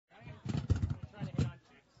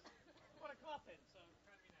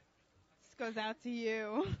goes out to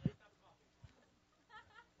you.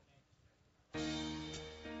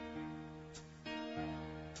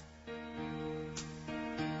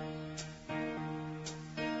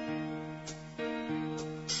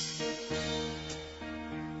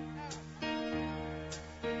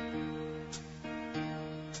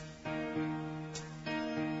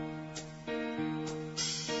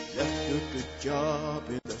 Good job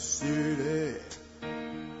in the city,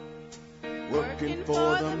 working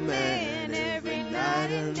for the man every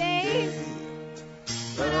night and day.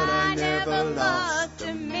 But I never lost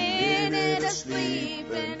a minute of sleep,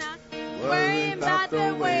 and I worry about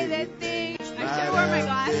the way that things. I should wear my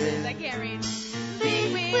glasses. I can't read.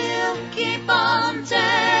 We will keep on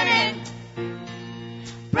turning,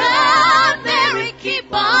 proud Mary,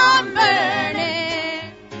 keep on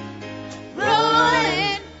burning,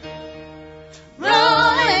 rolling.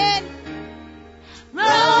 Rolling,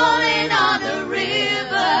 rolling on the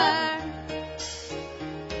river.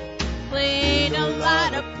 Played a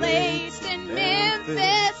lot of plays in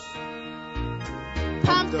Memphis.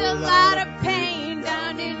 Pumped a lot of pain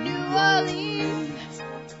down in New Orleans.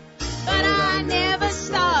 But I never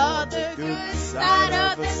saw the good side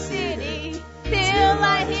of the city till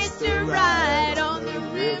I hitched a ride on the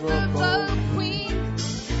riverboat Queen.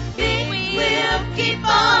 We will keep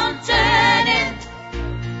on